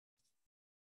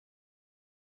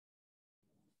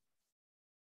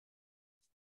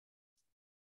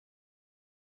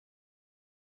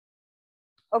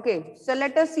Okay, so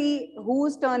let us see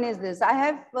whose turn is this. I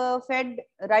have fed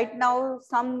right now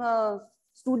some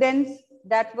students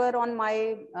that were on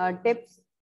my tips.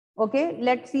 Okay,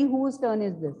 let's see whose turn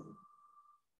is this.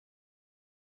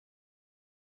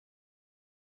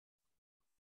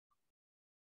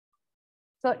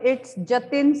 So it's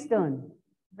Jatin's turn,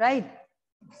 right?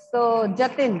 So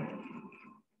Jatin,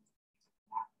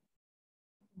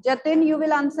 you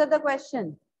will answer the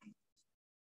question.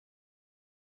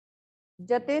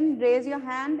 Jatin, raise your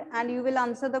hand and you will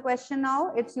answer the question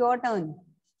now. It's your turn.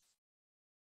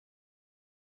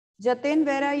 Jatin,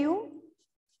 where are you?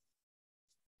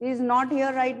 He is not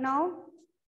here right now.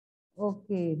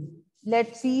 Okay,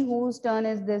 let's see whose turn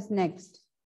is this next.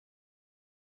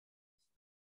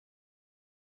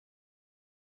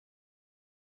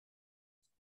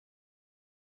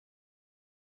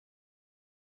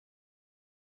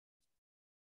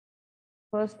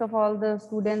 First of all, the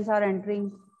students are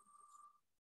entering.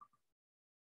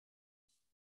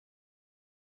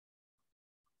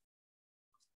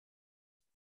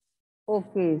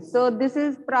 Okay, so this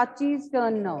is Prachi's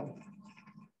turn now.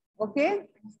 Okay,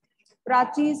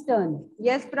 Prachi's turn.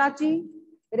 Yes, Prachi,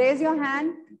 raise your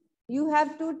hand. You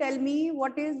have to tell me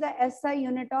what is the SI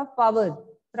unit of power,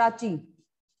 Prachi.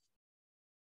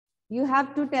 You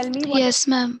have to tell me what Yes,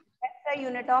 ma'am. is SI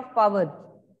unit of power.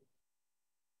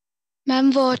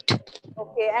 Ma'am, what?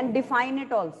 Okay, and define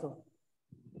it also.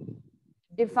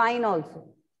 Define also.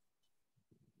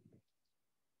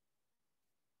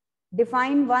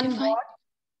 Define 1 watt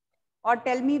or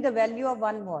tell me the value of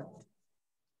 1 watt.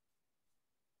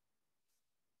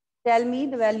 Tell me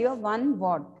the value of 1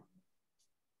 watt.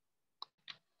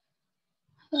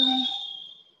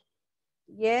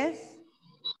 Yes.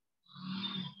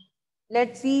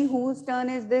 Let's see whose turn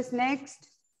is this next.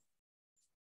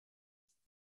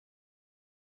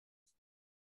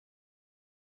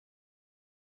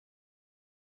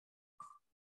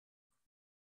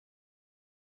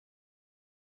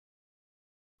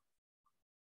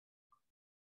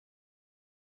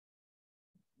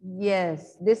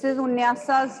 Yes, this is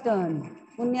Unyasa's turn.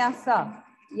 Unyasa,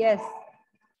 yes.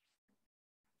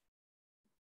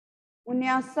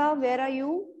 Unyasa, where are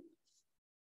you?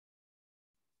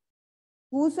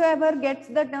 Whosoever gets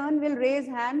the turn will raise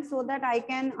hand so that I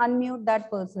can unmute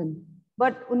that person.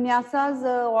 But Unyasa's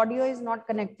audio is not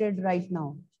connected right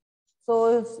now.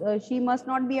 So she must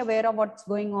not be aware of what's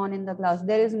going on in the class.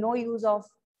 There is no use of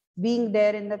being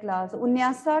there in the class.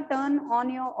 Unyasa, turn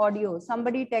on your audio.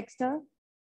 Somebody text her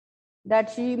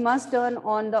that she must turn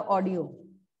on the audio.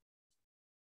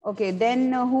 Okay,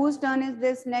 then whose turn is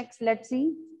this next? Let's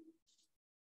see.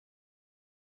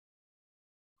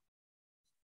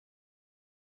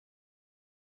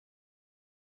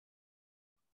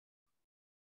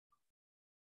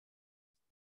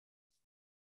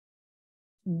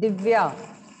 Divya.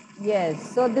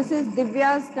 Yes, so this is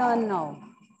Divya's turn now.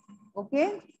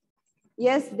 Okay.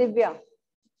 Yes, Divya.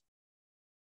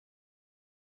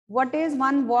 What is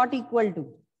 1 watt equal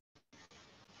to?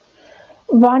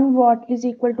 1 watt is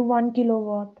equal to 1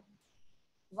 kilowatt.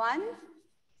 1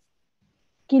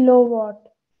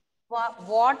 Kilowatt.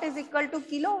 watt is equal to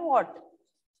kilowatt.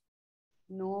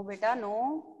 No, beta,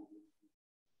 no.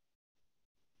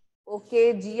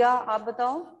 Okay, Jia, आप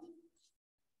बताओ.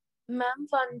 Ma'am,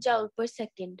 1 joule per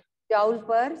second. Joule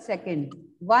per second.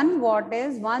 1 watt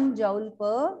is 1 joule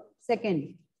per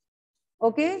second.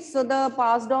 Okay, so the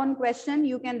passed on question,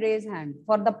 you can raise hand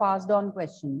for the passed on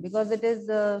question because it is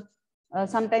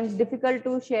sometimes difficult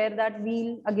to share that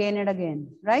wheel again and again,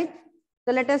 right?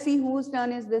 So let us see whose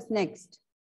turn is this next.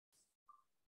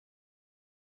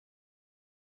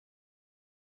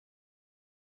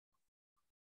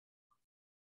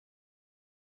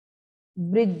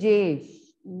 Brijesh,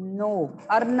 no.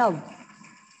 Arnav,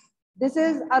 this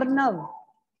is Arnav.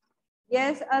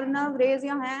 Yes, Arnav, raise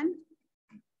your hand.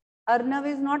 Arnav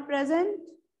is not present.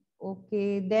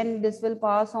 Okay, then this will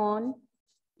pass on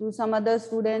to some other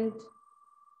student.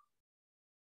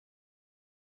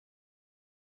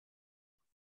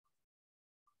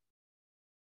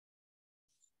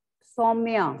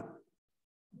 Soumya.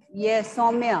 Yes,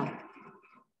 Soumya.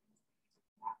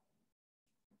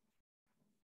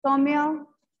 Soumya,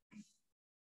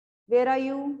 where are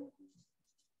you?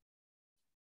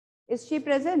 Is she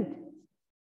present?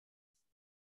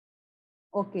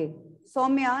 Okay.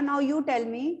 Soumya, now you tell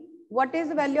me, what is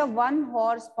the value of 1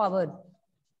 horsepower?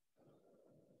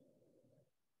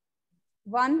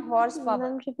 1 horsepower.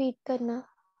 Ma'am, repeat karna.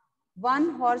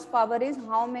 1 horsepower is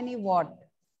how many watt?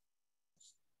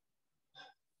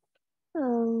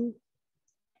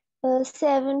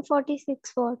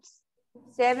 746 watts.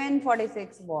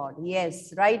 746 watt.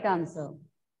 Yes, right answer.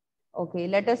 Okay,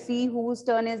 let us see whose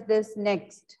turn is this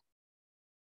next.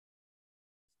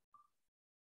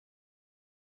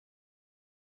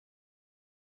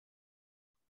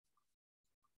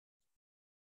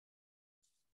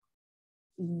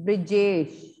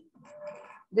 Brijesh.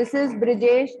 This is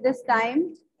Brijesh this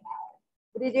time.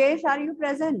 Brijesh, are you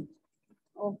present?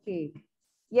 Okay.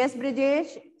 Yes,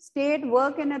 Brijesh, state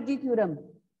work energy theorem.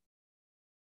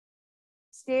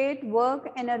 State work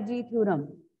energy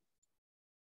theorem.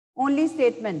 Only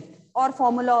statement or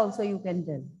formula also you can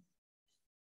tell.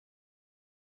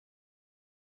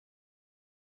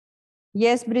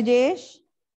 Yes, Brijesh.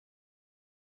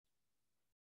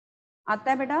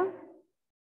 आता है बेटा?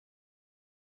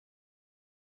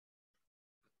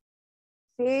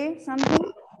 Say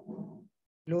something.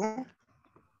 Hello.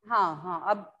 हाँ हाँ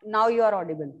अब now you are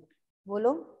audible.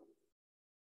 बोलो.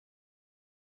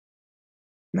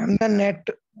 Ma'am,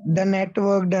 the net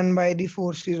work done by the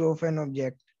forces of an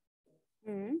object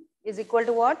Is equal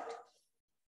to what?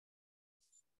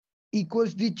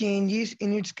 equals the changes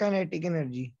in its kinetic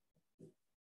energy.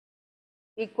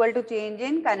 Equal to change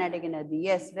in kinetic energy.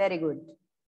 Yes, very good.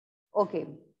 Okay,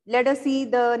 let us see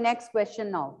the next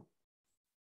question now.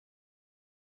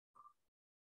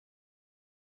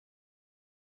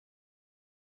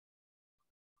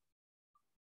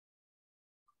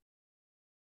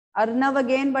 Arnav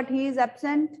again, but he is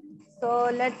absent. So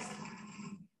let's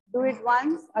do it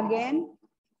once again.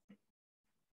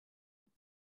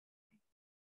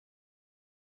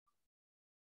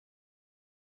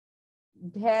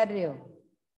 Dhairya.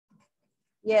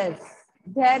 Yes.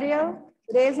 Dhairya,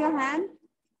 raise your hand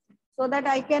so that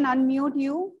I can unmute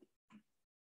you.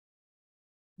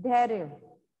 Dhairya.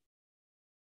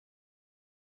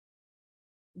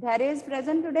 Dhairya is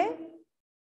present today?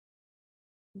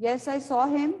 Yes, I saw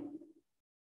him.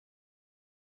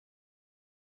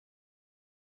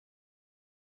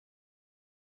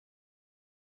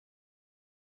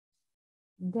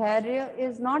 Dhairya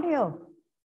is not here.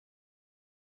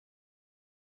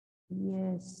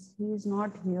 Yes, he is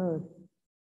not here.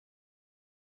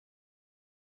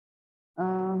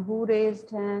 Who raised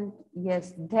hand?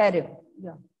 Yes, Dhairya.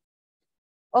 Yeah.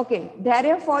 Okay,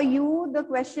 Dhairya, for you, the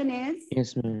question is.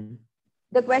 Yes, ma'am.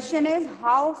 The question is,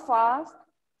 how fast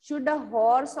should a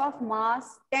horse of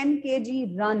mass 10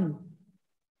 kg run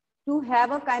to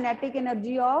have a kinetic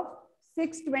energy of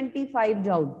 625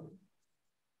 joule?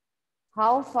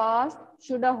 How fast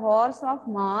should a horse of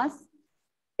mass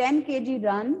 10 kg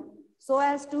run so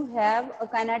as to have a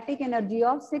kinetic energy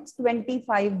of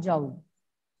 625 joule?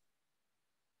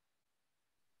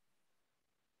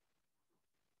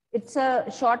 It's a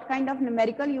short kind of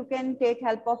numerical. You can take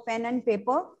help of pen and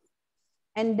paper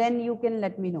and then you can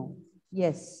let me know.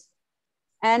 Yes.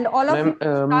 And all of you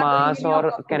start mass doing in your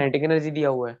और copy. kinetic energy दिया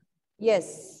हुआ है.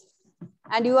 Yes.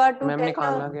 And you are to Ma'am, tell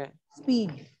निकालना the क्या है?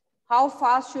 speed. How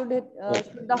fast should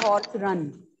the horse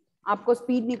run? आपको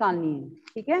speed निकालनी है.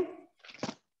 ठीक है?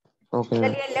 Okay.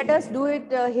 चलिए, let us do it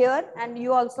here and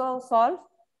you also solve.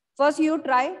 First you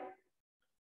try.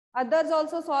 Others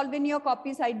also solve in your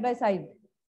copy side by side.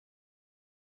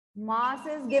 Mass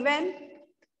is given.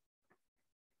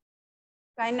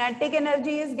 Kinetic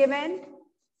energy is given.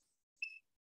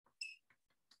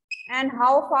 And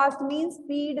how fast means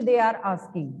speed they are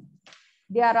asking.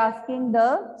 They are asking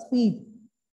the speed.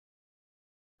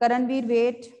 Karanveer,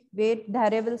 wait.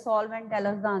 Dhairya will solve and tell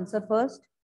us the answer first.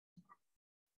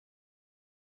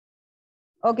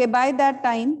 Okay, by that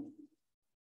time,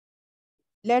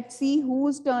 let's see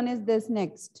whose turn is this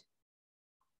next.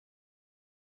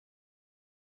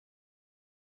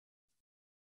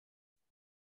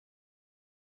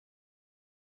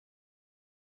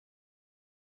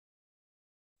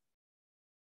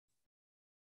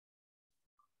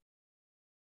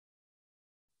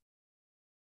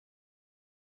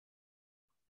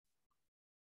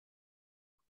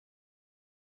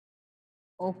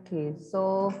 Okay,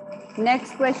 so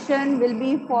next question will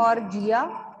be for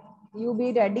Jia. You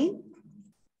be ready.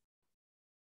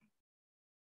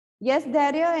 Yes,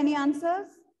 Dhairya, any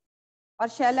answers? Or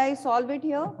shall I solve it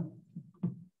here?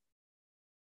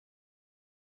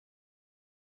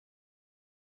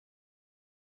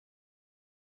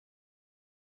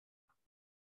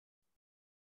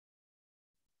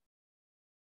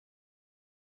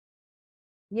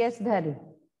 Yes, Dhairya.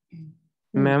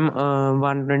 Ma'am,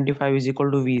 125 is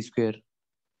equal to V square.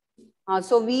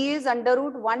 So V is under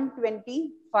root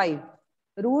 125.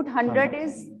 Root 100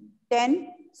 is 10.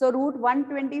 So root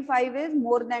 125 is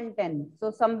more than 10.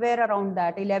 So somewhere around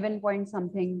that, 11 point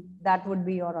something, that would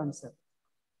be your answer.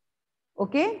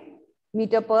 Okay?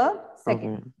 Meter per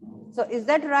second. Okay. So is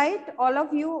that right? All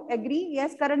of you agree?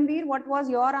 Yes, Karanveer, what was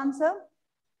your answer?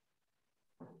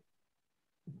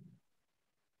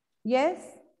 Yes?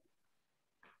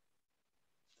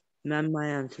 Ma'am, my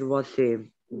answer was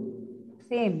same.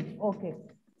 Same. Okay.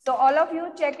 So all of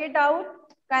you check it out.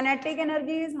 Kinetic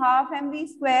energy is half mv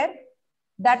square.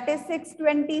 That is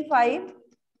 625.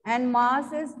 And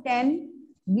mass is 10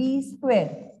 v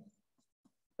square.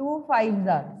 2 5s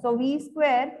are. So v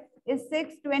square is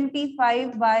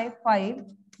 625 by 5.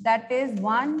 That is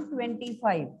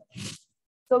 125.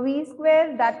 So v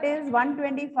square, that is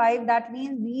 125. That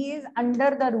means v is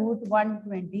under the root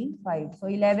 125. So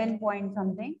 11 point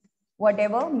something,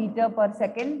 whatever meter per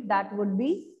second, that would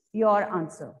be your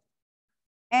answer.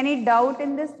 Any doubt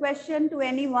in this question to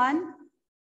anyone?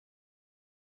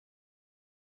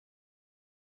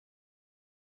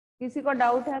 किसी को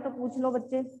doubt है तो पूछ लो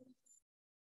बच्चे.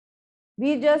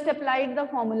 We just applied the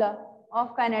formula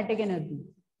of kinetic energy.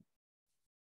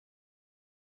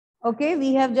 Okay,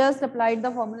 we have just applied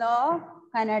the formula of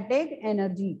kinetic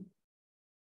energy.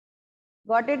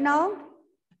 Got it now?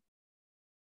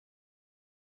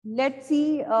 Let's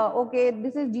see. Okay,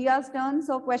 this is Gia's turn.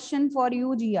 So question for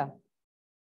you, Gia.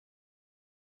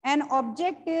 An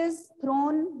object is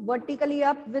thrown vertically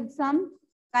up with some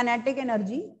kinetic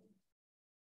energy.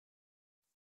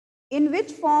 In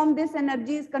which form this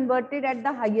energy is converted at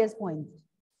the highest point?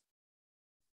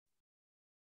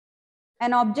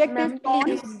 An object is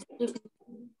thrown.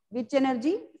 Which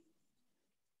energy?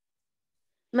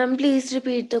 Ma'am, please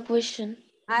repeat the question.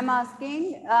 I'm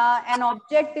asking, an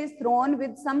object is thrown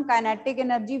with some kinetic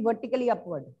energy vertically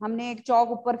upward. हमने एक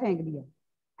चौक ऊपर फेंक दिया.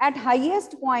 At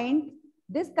highest point,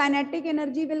 this kinetic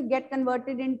energy will get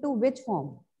converted into which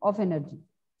form of energy?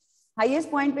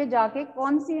 Highest point पे जाके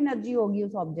कौन सी energy होगी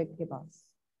उस object के पास?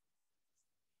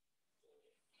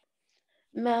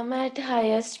 Ma'am, at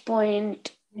highest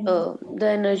point, the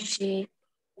energy.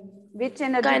 Which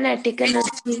energy? Kinetic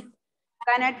energy.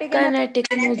 Kinetic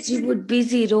energy would be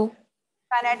zero.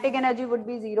 Kinetic energy would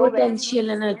be zero. Potential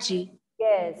energy.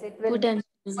 Yes, it will be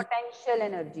potential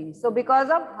energy. So because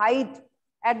of height,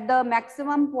 at the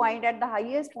maximum point, at the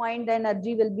highest point, the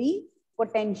energy will be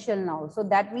potential now. So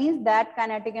that means that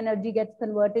kinetic energy gets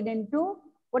converted into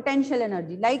potential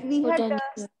energy. Like we had,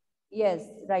 yes,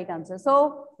 right answer.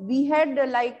 So we had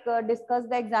discussed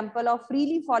the example of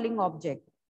freely falling object.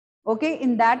 Okay,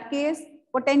 in that case,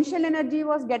 potential energy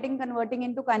was getting converting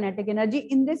into kinetic energy.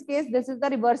 In this case, this is the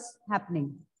reverse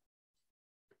happening.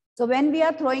 So when we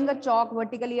are throwing a chalk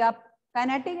vertically up,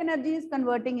 kinetic energy is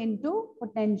converting into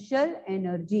potential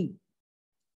energy,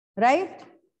 right?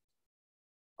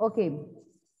 Okay.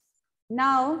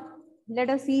 Now, let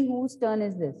us see whose turn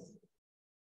is this.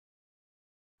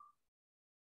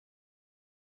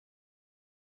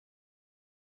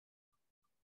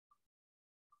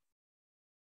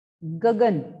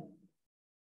 Gagan.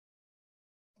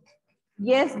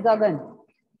 Yes, Gagan.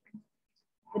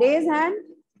 Raise hand.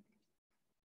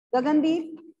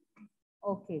 Gagandeep.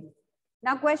 Okay.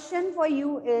 Now question for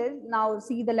you is, now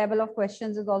see the level of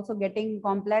questions is also getting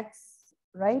complex,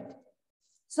 right?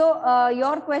 So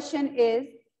your question is,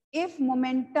 if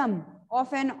momentum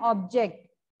of an object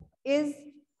is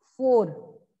 4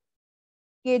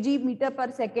 kg meter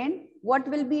per second, what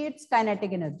will be its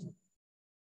kinetic energy?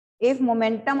 If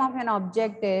momentum of an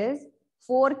object is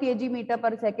 4 kg meter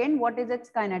per second, what is its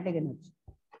kinetic energy?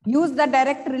 Use the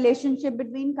direct relationship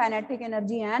between kinetic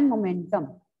energy and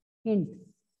momentum. Hint.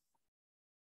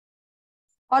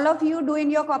 All of you do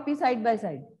in your copy side by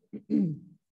side.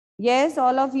 Yes,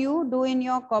 all of you do in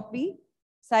your copy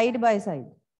side by side.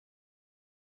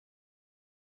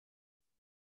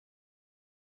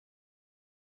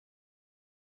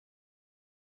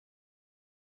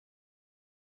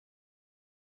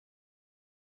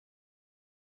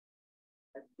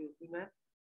 Excuse me, ma'am.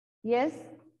 Yes.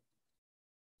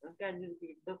 Can you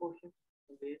repeat the question?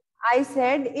 I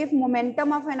said if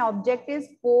momentum of an object is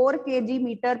 4 kg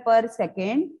meter per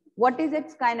second, what is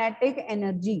its kinetic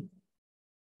energy?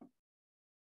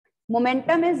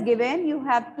 Momentum is given, you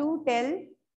have to tell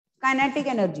kinetic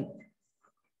energy.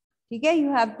 Okay,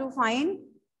 you have to find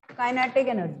kinetic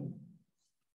energy.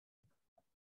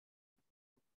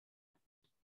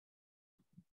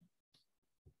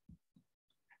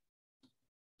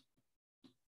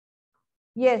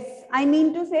 Yes, I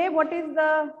mean to say, what is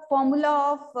the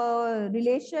formula of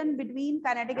relation between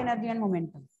kinetic energy and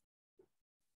momentum?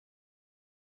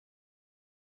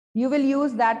 You will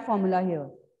use that formula here.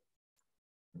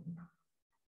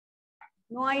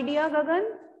 No idea, Gagan?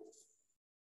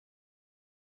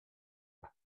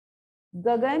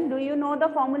 Gagan, do you know the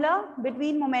formula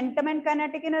between momentum and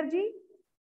kinetic energy?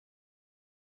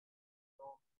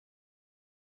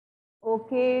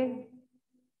 Okay.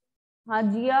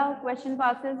 Hajia, question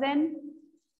passes then.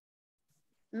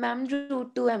 Ma'am,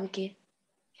 root 2 mk.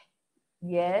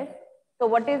 Yes. So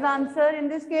what is the answer in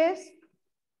this case?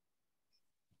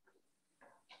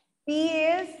 P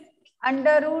is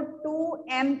under root 2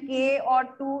 mk or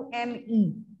 2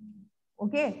 me.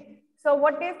 Okay. So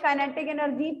what is kinetic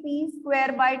energy? P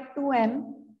square by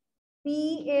 2m.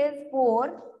 P is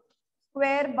 4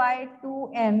 square by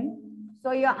 2m.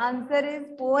 So your answer is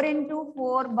 4 into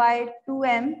 4 by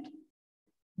 2m.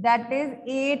 That is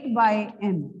 8 by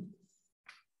m.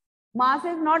 Mass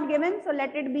is not given, so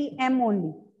let it be m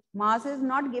only. Mass is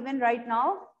not given right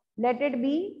now. Let it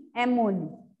be m only.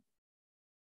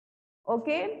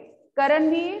 Okay.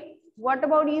 Karanveer, what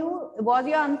about you? Was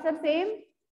your answer same?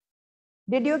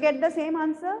 Did you get the same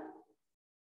answer?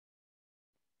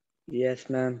 Yes,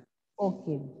 ma'am.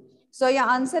 Okay. So your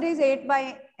answer is 8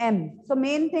 by m. So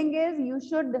main thing is you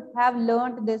should have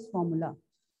learnt this formula.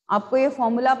 आपको ये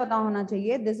formula पता होना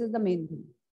चाहिए. This is the main thing.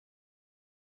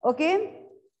 Okay.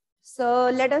 So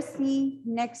let us see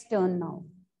next turn now.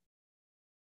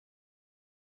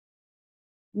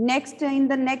 Next, in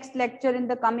the next lecture in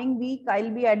the coming week, I'll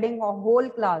be adding a whole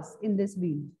class in this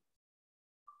wheel.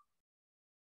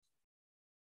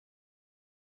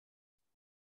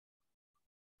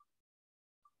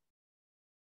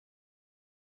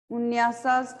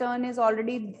 Unyasa's turn is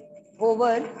already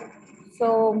over,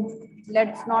 so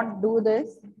let's not do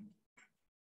this.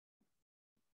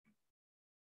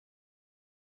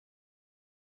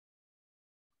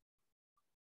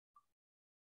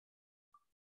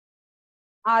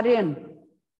 Aryan.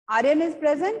 Aryan is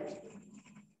present?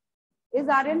 Is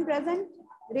Aryan present?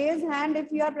 Raise hand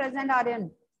if you are present, Aryan.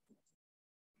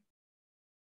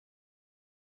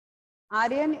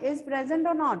 Aryan is present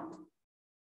or not?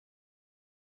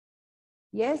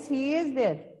 Yes, he is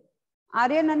there.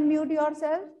 Aryan, unmute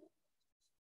yourself.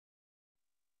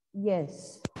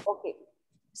 Yes. Okay.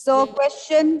 So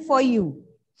question for you.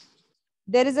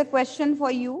 There is a question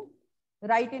for you.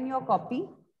 Write in your copy.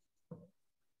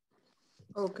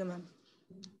 Okay, ma'am.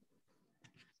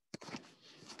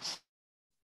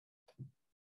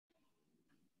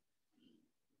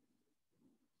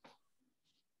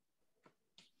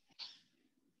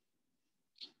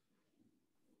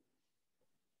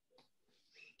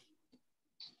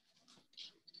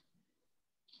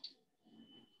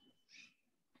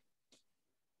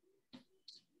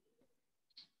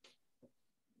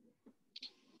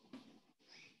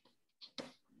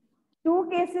 Two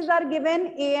cases are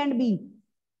given, A and B.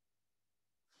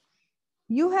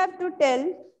 You have to tell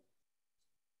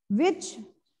which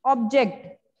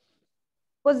object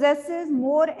possesses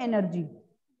more energy.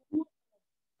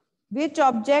 Which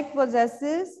object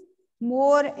possesses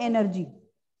more energy?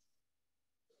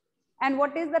 And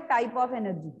what is the type of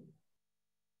energy?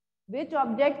 Which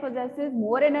object possesses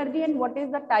more energy and what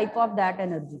is the type of that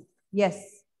energy?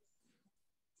 Yes.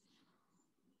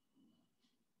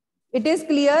 It is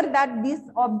clear that this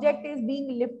object is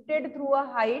being lifted through a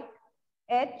height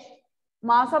h.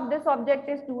 Mass of this object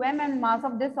is 2m and mass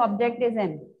of this object is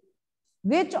m.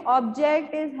 Which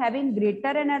object is having greater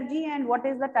energy and what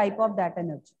is the type of that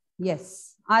energy?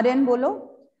 Yes. Aryan, bolo.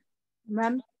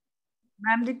 Ma'am,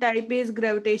 the type is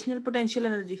gravitational potential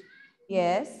energy.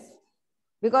 Yes.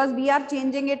 Because we are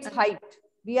changing its height.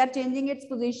 We are changing its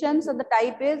position. So the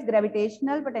type is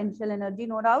gravitational potential energy,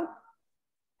 no doubt.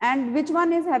 And which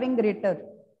one is having greater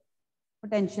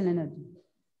potential energy?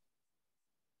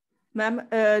 Ma'am,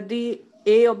 the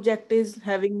A object is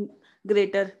having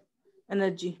greater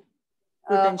energy,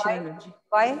 potential energy.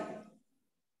 Why?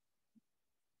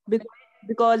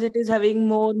 Because it is having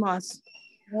more mass.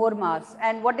 More mass.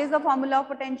 And what is the formula of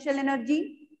potential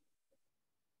energy?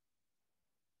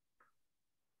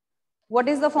 What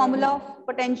is the formula of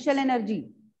potential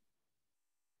energy?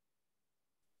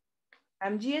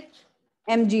 mgh.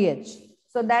 mgh.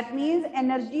 So that means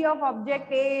energy of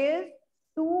object A is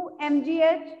 2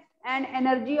 mgh and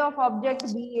energy of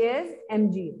object B is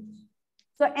mgh.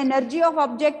 So energy of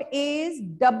object A is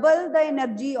double the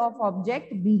energy of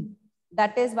object B.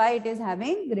 That is why it is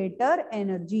having greater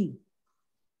energy.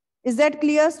 Is that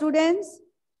clear, students?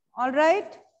 All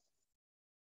right.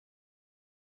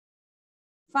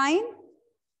 Fine.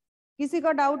 किसी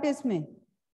का doubt इसमें?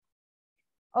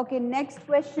 Okay, next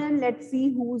question. Let's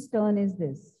see whose turn is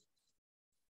this.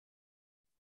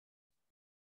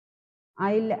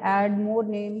 I'll add more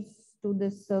names to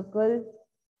this circle.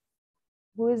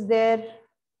 Who is there?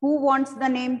 Who wants the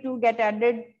name to get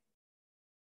added?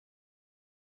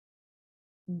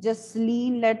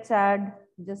 Jasleen, let's add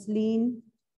Jasleen.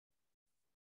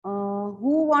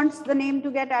 Who wants the name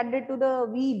to get added to the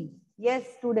wheel? Yes,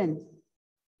 students.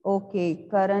 Okay,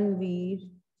 Karanveer.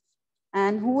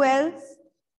 And who else?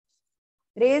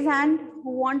 Raise hand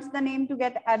who wants the name to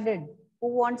get added, who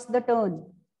wants the turn.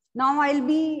 Now I'll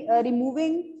be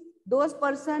removing those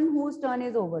person whose turn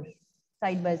is over,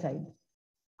 side by side.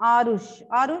 Arush.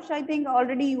 Arush, I think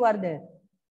already you are there.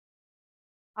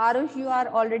 Arush, you are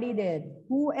already there.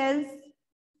 Who else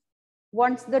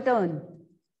wants the turn?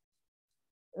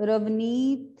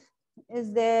 Ravneet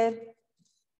is there.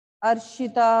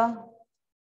 Arshita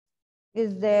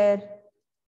is there.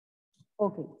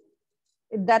 Okay.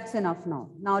 That's enough now.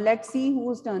 Now let's see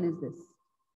whose turn is this.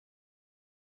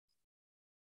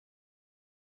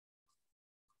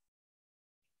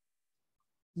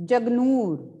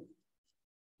 Jagnoor.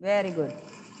 Very good.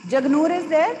 Jagnoor is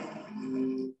there?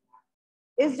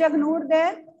 Is Jagnoor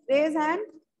there? Raise hand.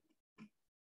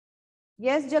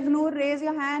 Yes, Jagnoor, raise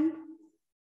your hand.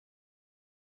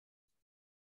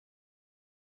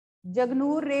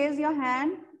 Jagnoor, raise your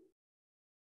hand.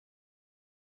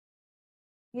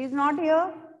 He is not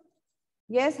here.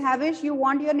 Yes, Havish, you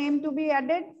want your name to be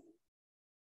added?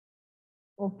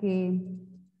 Okay.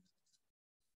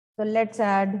 So let's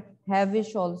add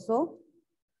Havish also.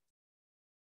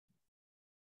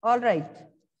 All right.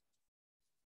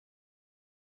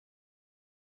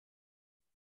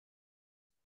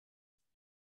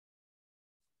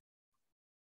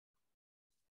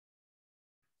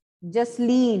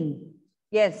 Jasleen.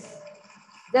 Yes.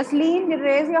 Jasleen,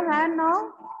 raise your hand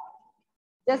now.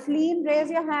 Jasleen, raise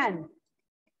your hand.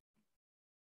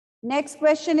 Next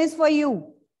question is for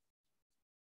you.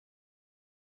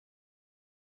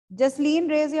 Jasleen,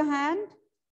 raise your hand.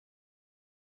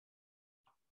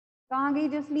 कहाँ गई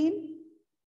Jasleen?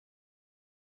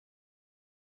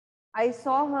 I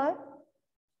saw her.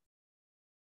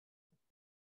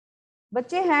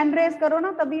 बच्चे hand raise करो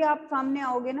ना, तभी आप सामने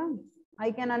आओगे ना.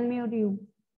 I can unmute you.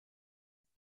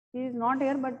 She is not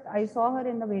here, but I saw her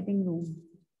in the waiting room.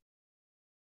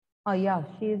 Oh yeah,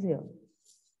 she is here.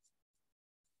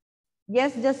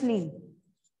 Yes, Jasleen.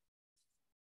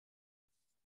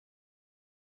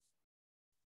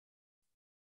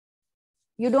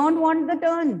 You don't want the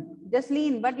turn,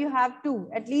 Jasleen, but you have to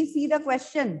at least see the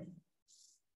question.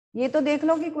 ये तो देख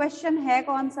लो कि question है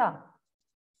कौन सा.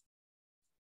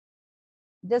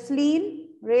 Jasleen,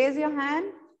 raise your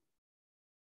hand.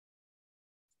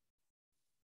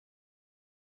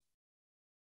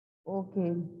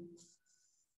 Okay.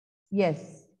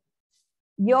 Yes.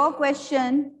 Your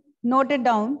question, note it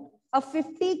down. A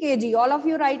 50 kg, all of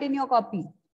you write in your copy.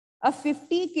 A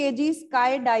 50 kg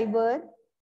skydiver,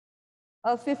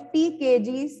 a 50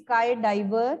 kg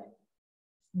skydiver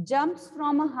jumps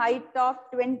from a height of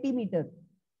 20 meters.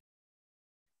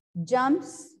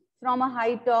 Jumps from a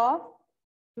height of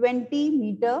 20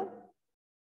 meters.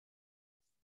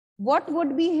 What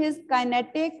would be his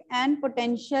kinetic and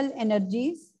potential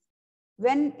energies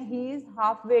when he is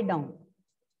halfway down?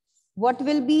 What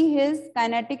will be his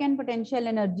kinetic and potential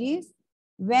energies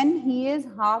when he is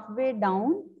halfway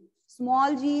down?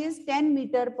 Small g is 10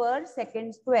 meter per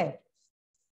second square.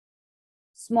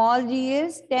 Small g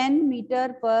is 10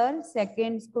 meter per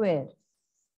second square.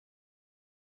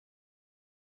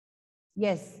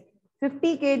 Yes,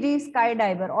 50 kg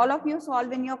skydiver. All of you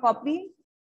solve in your copy.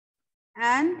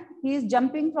 And he is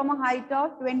jumping from a height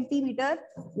of 20 meters.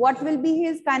 What will be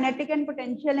his kinetic and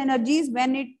potential energies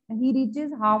when he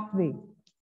reaches halfway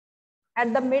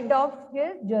at the mid of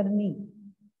his journey?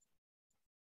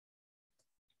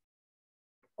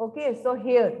 Okay, so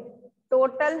here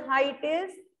total height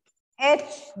is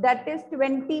h, that is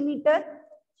 20 meters,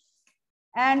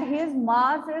 and his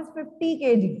mass is 50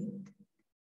 kg.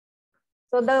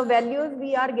 So the values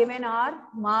we are given are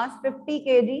mass 50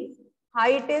 kg,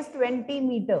 height is 20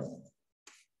 meters.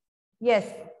 Yes.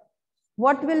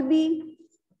 What will be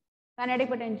kinetic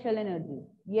potential energy?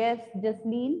 Yes,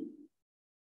 Jasleen.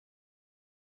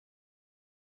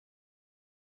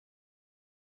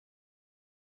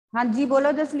 हाँ जी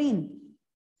बोलो Jasleen.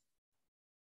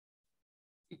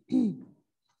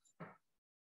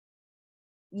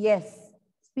 Yes.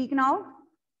 Speak now.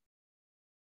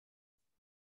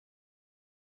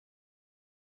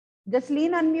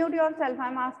 Jasleen, unmute yourself.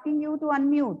 I'm asking you to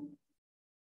unmute.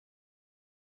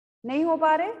 नहीं हो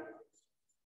पा रहे?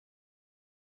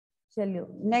 चलिए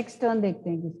next turn देखते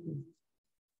हैं किसकी.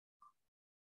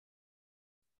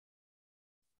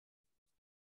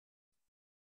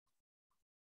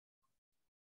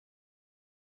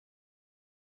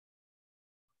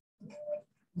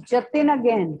 Jatin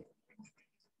again.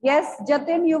 Yes,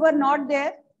 Jatin, you were not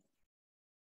there.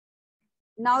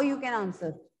 Now you can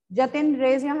answer. Jatin,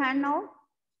 raise your hand now.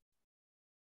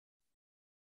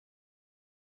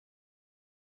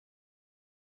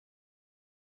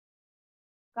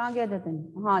 कहाँ गया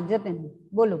जतिन? हाँ जतिन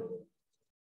बोलो.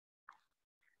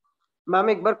 मैम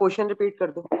एक बार क्वेश्चन रिपीट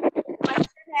कर दो।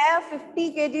 Question है 50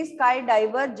 kg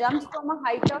skydiver jumps from a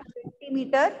height of 20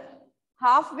 meter.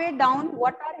 Halfway down,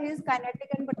 what are his kinetic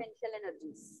and potential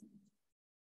energies?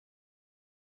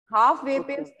 Halfway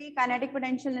पे उसकी kinetic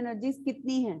potential energies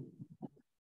कितनी हैं?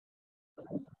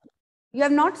 You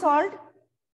have not solved?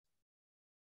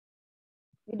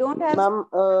 You don't have?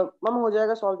 Ma'am हो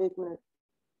जाएगा solve, 1 minute.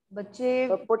 बच्चे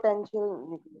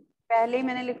potential पहले ही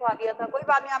मैंने लिखवा दिया था, कोई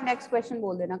बात नहीं, आप नेक्स्ट क्वेश्चन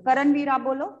बोल देना। करणवीर आप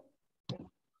बोलो।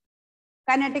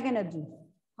 Kinetic energy,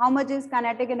 how much is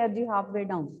kinetic energy half way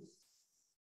down?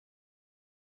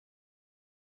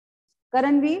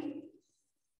 Karanvir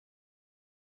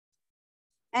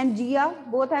and Jiya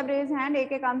both have raise hand,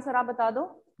 एक एक आंसर आप बता दो।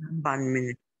 1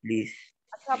 minute please.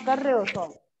 अच्छा आप कर रहे हो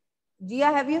solve. Jiya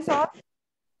have you solve?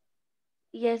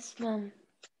 Yes, ma'am.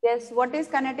 Yes, what is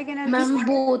kinetic energy? Ma'am,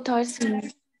 both are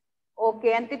same. Okay,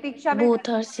 and Titiksha Both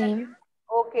are same.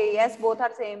 Okay, yes both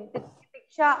are same.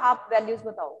 तितिक्षा आप वैल्यूज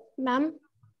बताओ। Ma'am,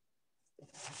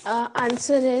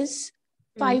 answer is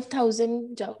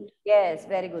 5,000 joule. Yes,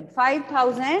 very good.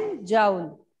 5,000 joule.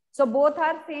 So both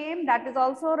are same. That is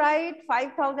also right.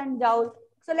 5,000 joule.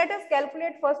 So let us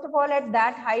calculate first of all at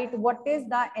that height. What is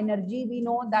the energy? We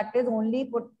know that is only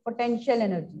potential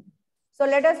energy. So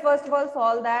let us first of all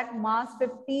solve that. Mass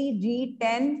 50, G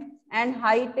 10, and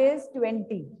height is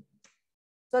 20.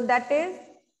 So that is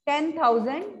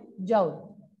 10,000 joule.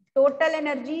 Total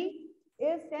energy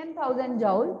is 10,000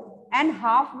 joule. And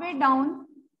halfway down,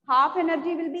 half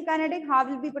energy will be kinetic, half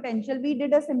will be potential. We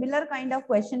did a similar kind of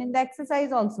question in the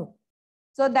exercise also.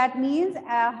 So that means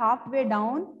halfway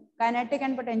down, kinetic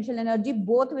and potential energy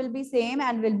both will be same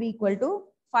and will be equal to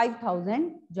 5,000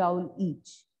 joule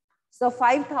each. So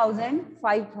 5,000,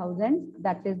 5,000,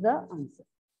 that is the answer.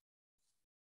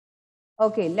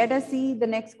 Okay, let us see the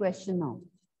next question now.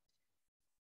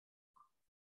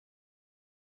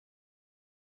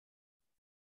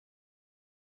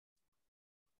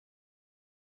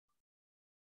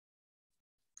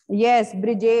 Yes,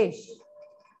 Brijesh.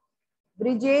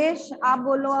 Brijesh, आप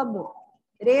बोलो अब.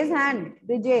 Raise hand,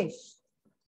 Brijesh.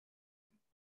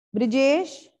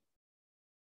 Brijesh,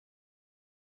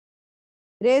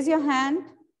 raise your hand.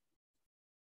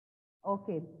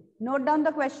 Okay. Note down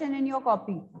the question in your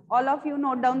copy. All of you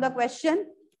note down the question.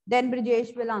 Then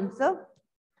Brijesh will answer.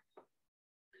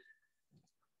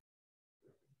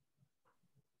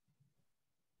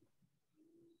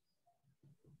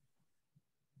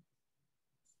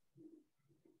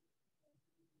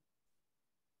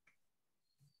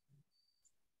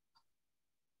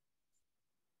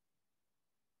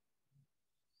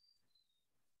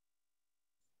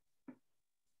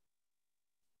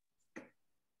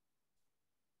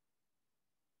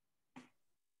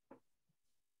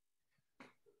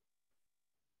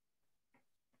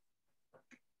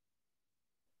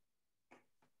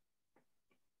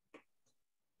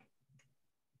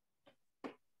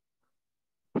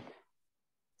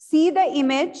 See the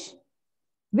image.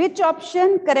 Which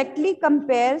option correctly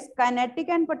compares kinetic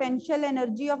and potential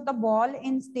energy of the ball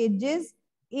in stages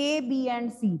A, B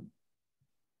and C?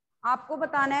 आपको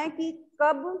बताना है कि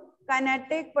कब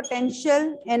kinetic potential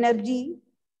energy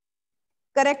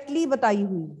correctly बताई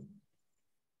हुई है।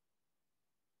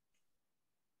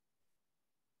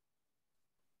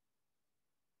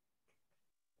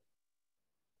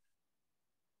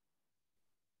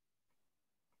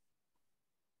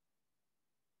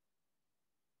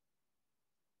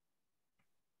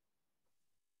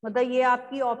 मतलब ये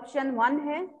आपकी ऑप्शन 1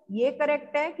 है, ये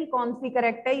करेक्ट है कि कौन सी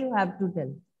करेक्ट है? You have to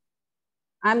tell.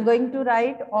 I am going to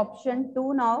right option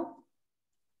 2 now.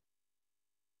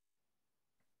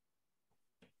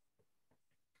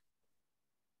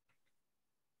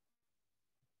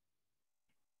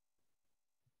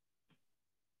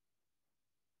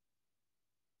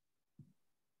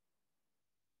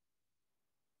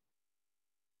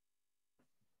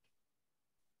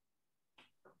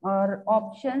 और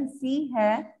ऑप्शन सी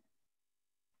है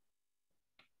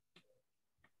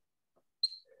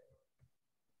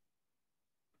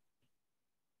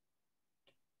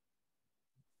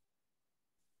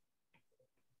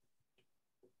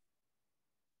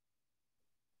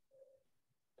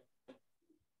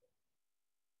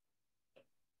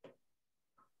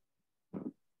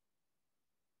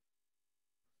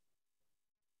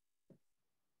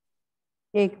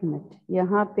एक मिनट,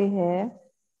 यहाँ पे है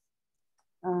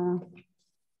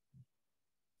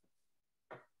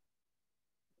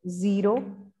 0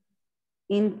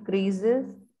 increases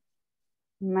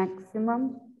maximum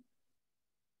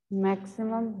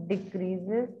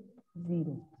decreases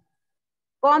 0।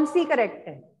 कौन सी करेक्ट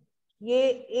है? ये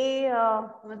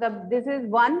मतलब this is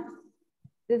 1,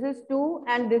 this is 2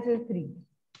 and this is 3।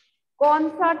 कौन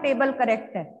सा टेबल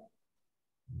करेक्ट है?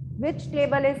 Which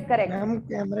table is correct? Ma'am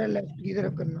camera left की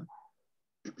तरफ करना.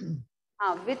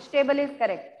 हाँ, which table is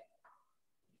correct?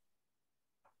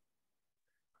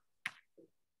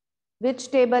 Which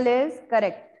table is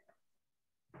correct?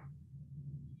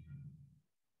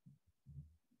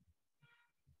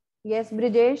 Yes,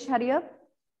 Brijesh, hurry up.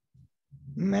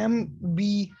 Ma'am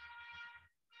B.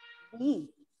 B.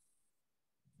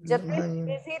 Jatin,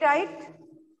 is he right?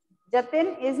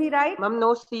 Jatin, is he right? Ma'am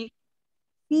no C.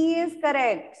 C is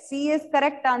correct. C is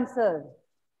correct answer.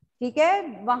 ठीक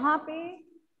है, वहां पे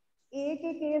A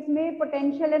के case में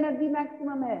potential energy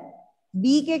maximum है,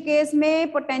 B के case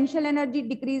में potential energy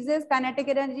decreases, kinetic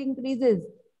energy increases,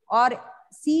 और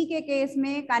C के केस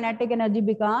में kinetic energy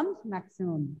becomes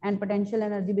maximum and potential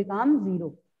energy becomes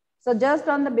 0. So just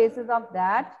on the basis of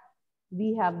that,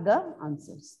 we have the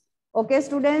answers. Okay,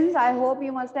 students, I hope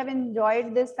you must have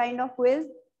enjoyed this kind of quiz.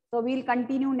 So we'll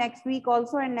continue next week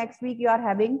also, and next week you are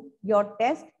having your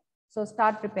test. So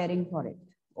start preparing for it.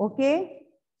 Okay.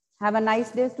 Have a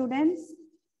nice day, students.